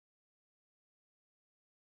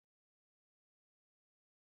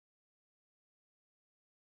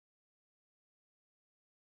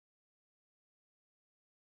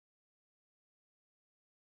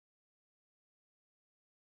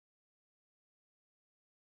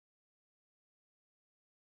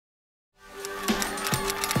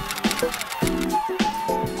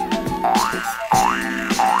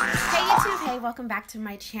welcome back to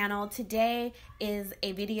my channel. Today is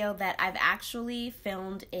a video that I've actually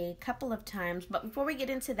filmed a couple of times, but before we get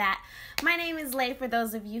into that, my name is Lay. For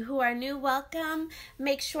those of you who are new, welcome.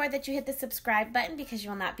 Make sure that you hit the subscribe button because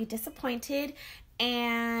you will not be disappointed.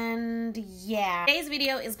 And yeah, today's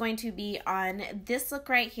video is going to be on this look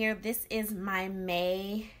right here. This is my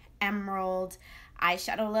May Emerald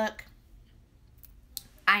eyeshadow look.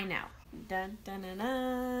 I know. Dun dun dun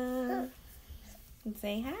dun.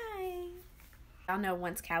 Say hi. Y'all know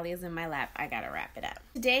once Callie is in my lap, I gotta wrap it up.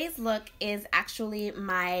 Today's look is actually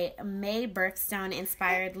my May Birthstone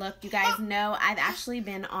inspired look. You guys know I've actually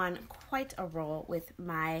been on quite a roll with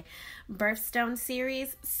my Birthstone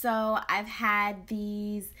series. So I've had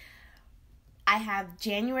these, I have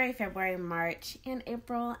January, February, March, and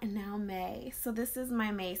April, and now May. So this is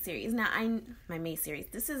my May series.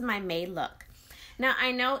 This is my May look. Now,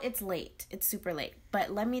 I know it's late. It's super late.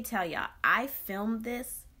 But let me tell y'all, I filmed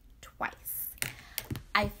this twice.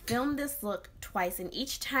 I filmed this look twice, and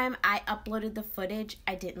each time I uploaded the footage,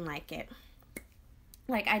 I didn't like it.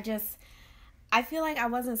 Like, I feel like I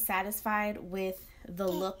wasn't satisfied with the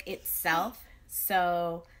look itself.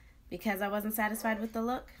 So, because I wasn't satisfied with the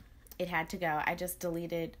look, it had to go. I just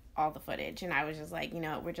deleted all the footage, and I was just like, you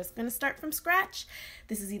know, we're just gonna start from scratch.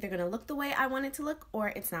 This is either gonna look the way I want it to look, or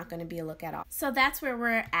it's not gonna be a look at all. So that's where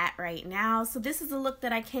we're at right now. So this is the look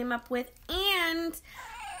that I came up with, and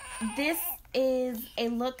this is a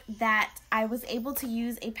look that I was able to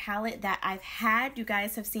use a palette that I've had. You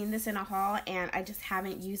guys have seen this in a haul, and I just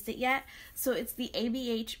haven't used it yet. So it's the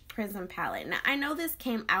ABH Prism Palette. Now, I know this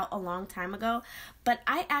came out a long time ago, but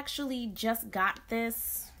I actually just got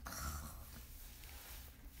this.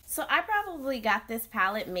 So I probably got this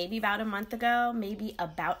palette maybe about a month ago,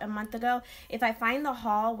 If I find the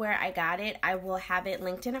haul where I got it, I will have it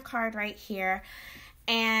linked in a card right here.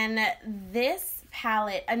 And this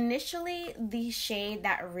palette, initially the shade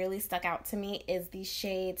that really stuck out to me is the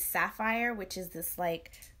shade Sapphire, which is this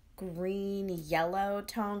like green yellow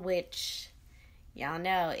tone, which y'all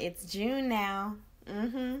know it's June now.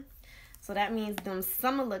 So that means them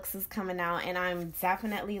summer looks is coming out, and I'm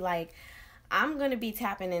definitely like, I'm going to be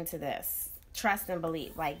tapping into this. Trust and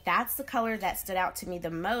believe. Like, that's the color that stood out to me the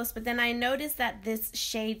most. But then I noticed that this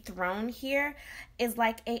shade Throne here is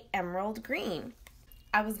like a emerald green.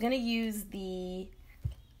 I was going to use the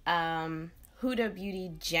Huda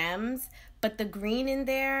Beauty Gems, but the green in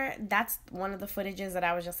there, that's one of the footages that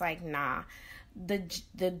I was just like, nah.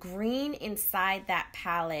 The green inside that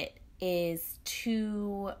palette is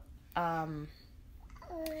too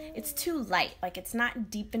it's too light. Like, it's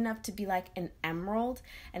not deep enough to be like an emerald.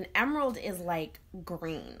 An emerald is like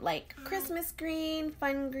green, like Christmas green,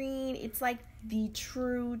 fun green. It's like the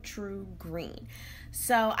true green.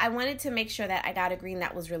 So I wanted to make sure that I got a green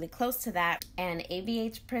that was really close to that, and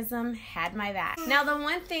ABH Prism had my back. Now, the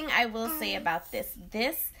one thing I will say about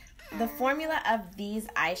the formula of these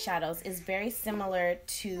eyeshadows is very similar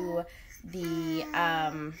to the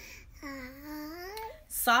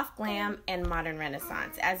Soft Glam and Modern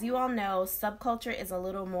Renaissance. As you all know, Subculture is a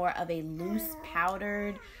little more of a loose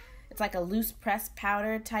powdered, it's like a loose pressed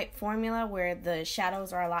powder type formula where the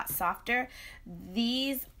shadows are a lot softer.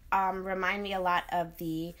 These remind me a lot of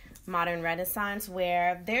the Modern Renaissance,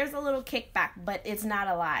 where there's a little kickback, but it's not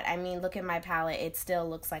a lot. I mean, look at my palette. It still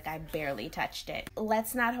looks like I barely touched it.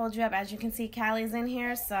 Let's not hold you up. As you can see, Callie's in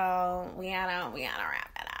here, so we gotta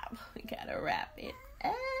wrap it up. We gotta wrap it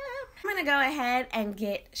up. I'm gonna go ahead and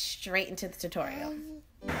get straight into the tutorial.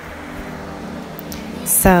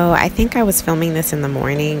 So I think I was filming this in the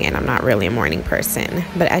morning, and I'm not really a morning person,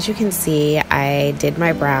 but as you can see, I did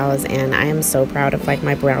my brows, and I am so proud of like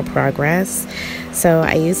my brow progress. So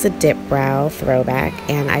I used the Dip Brow Throwback,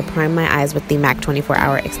 and I primed my eyes with the MAC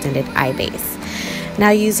 24-Hour Extended Eye Base. Now,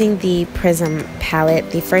 using the Prism palette,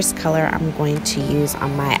 the first color I'm going to use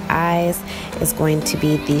on my eyes is going to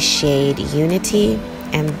be the shade Unity,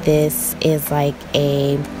 and this is like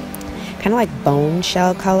a kind of like bone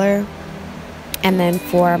shell color. And then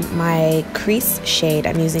for my crease shade,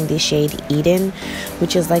 I'm using the shade Eden,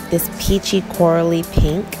 which is like this peachy corally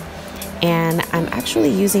pink. And I'm actually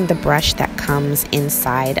using the brush that comes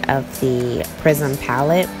inside of the Prism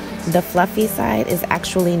palette. The fluffy side is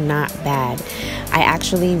actually not bad. I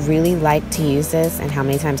actually really like to use this, and how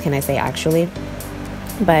many times can I say actually?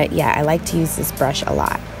 But yeah, I like to use this brush a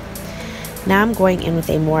lot. Now I'm going in with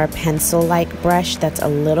a more pencil-like brush that's a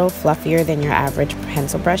little fluffier than your average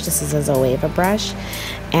pencil brush. This is a Zoeva brush.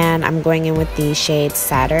 And I'm going in with the shade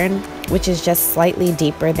Saturn, which is just slightly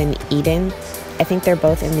deeper than Eden. I think they're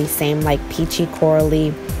both in the same like peachy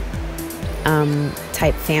corally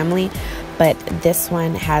type family, but this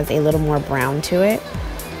one has a little more brown to it.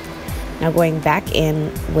 Now going back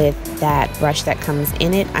in with that brush that comes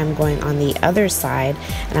in it, I'm going on the other side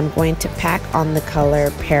and I'm going to pack on the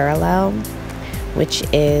color Parallel, which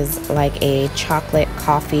is like a chocolate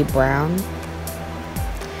coffee brown.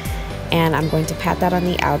 And I'm going to pat that on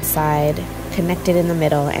the outside, connect it in the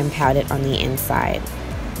middle, and pat it on the inside.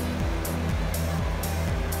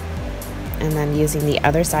 And then using the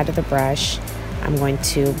other side of the brush, I'm going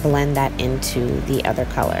to blend that into the other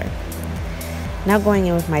color. Now going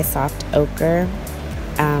in with my soft ochre.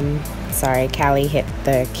 Sorry, Callie hit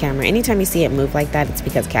the camera. Anytime you see it move like that, it's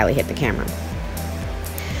because Callie hit the camera.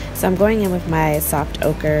 So I'm going in with my soft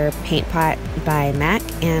ochre paint pot by MAC,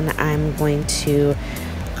 and I'm going to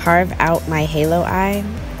carve out my halo eye,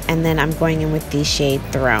 and then I'm going in with the shade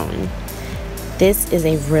Throne. This is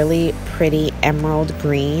a really pretty emerald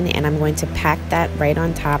green, and I'm going to pack that right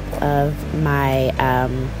on top of my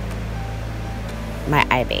my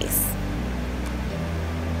eye base.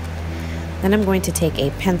 Then I'm going to take a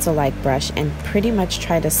pencil-like brush and pretty much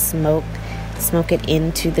try to smoke it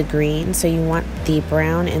into the green. So you want the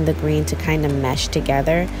brown and the green to kind of mesh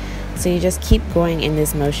together. So you just keep going in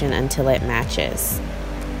this motion until it matches.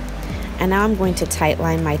 And now I'm going to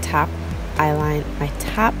tightline my top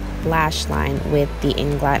lash line with the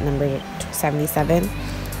Inglot number 77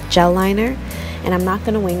 gel liner. And I'm not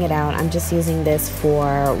going to wing it out. I'm just using this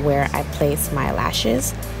for where I place my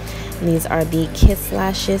lashes. And these are the Kiss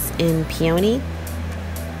lashes in Peony.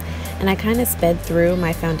 And I kind of sped through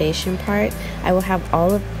my foundation part. I will have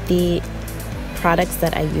all of the products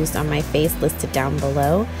that I used on my face listed down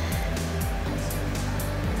below.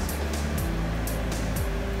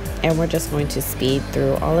 And we're just going to speed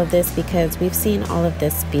through all of this because we've seen all of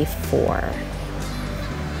this before.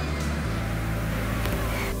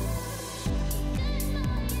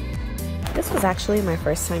 This was actually my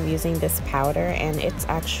first time using this powder, and it's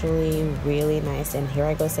actually really nice. And here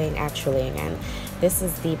I go saying actually again. This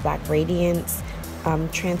is the Black Radiance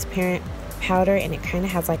transparent powder, and it kind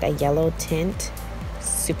of has like a yellow tint.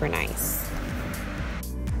 Super nice.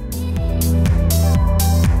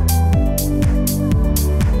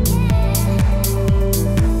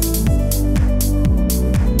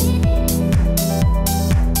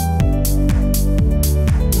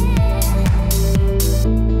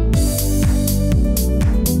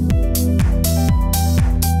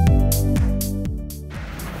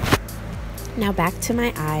 Now back to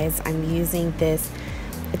my eyes, I'm using this,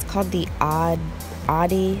 it's called the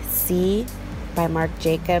ODY by Marc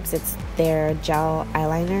Jacobs. It's their gel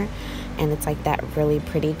eyeliner, and it's like that really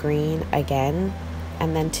pretty green again.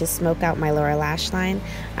 And then to smoke out my lower lash line,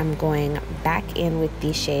 I'm going back in with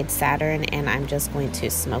the shade Saturn, and I'm just going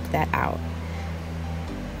to smoke that out.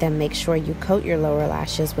 Then make sure you coat your lower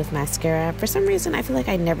lashes with mascara. For some reason, I feel like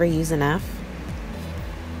I never use enough.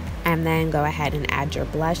 And then go ahead and add your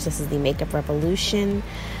blush. This is the Makeup Revolution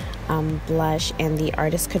blush and the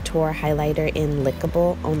Artist Couture highlighter in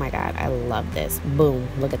Lickable. Oh my god, I love this. Boom,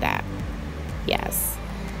 look at that. Yes.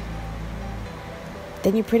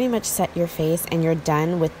 Then you pretty much set your face and you're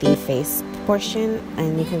done with the face portion,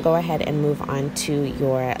 and you can go ahead and move on to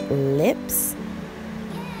your lips.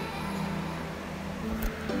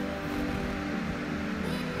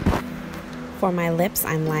 For my lips,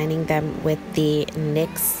 I'm lining them with the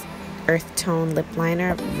NYX Earth Tone lip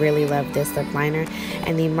liner. Really love this lip liner.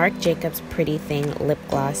 And the Marc Jacobs Pretty Thing lip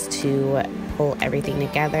gloss to pull everything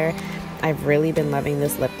together. I've really been loving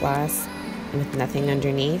this lip gloss with nothing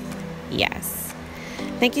underneath. Yes.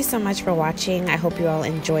 Thank you so much for watching. I hope you all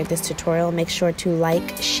enjoyed this tutorial. Make sure to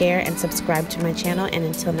like, share, and subscribe to my channel. And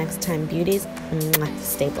until next time, beauties,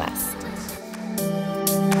 stay blessed.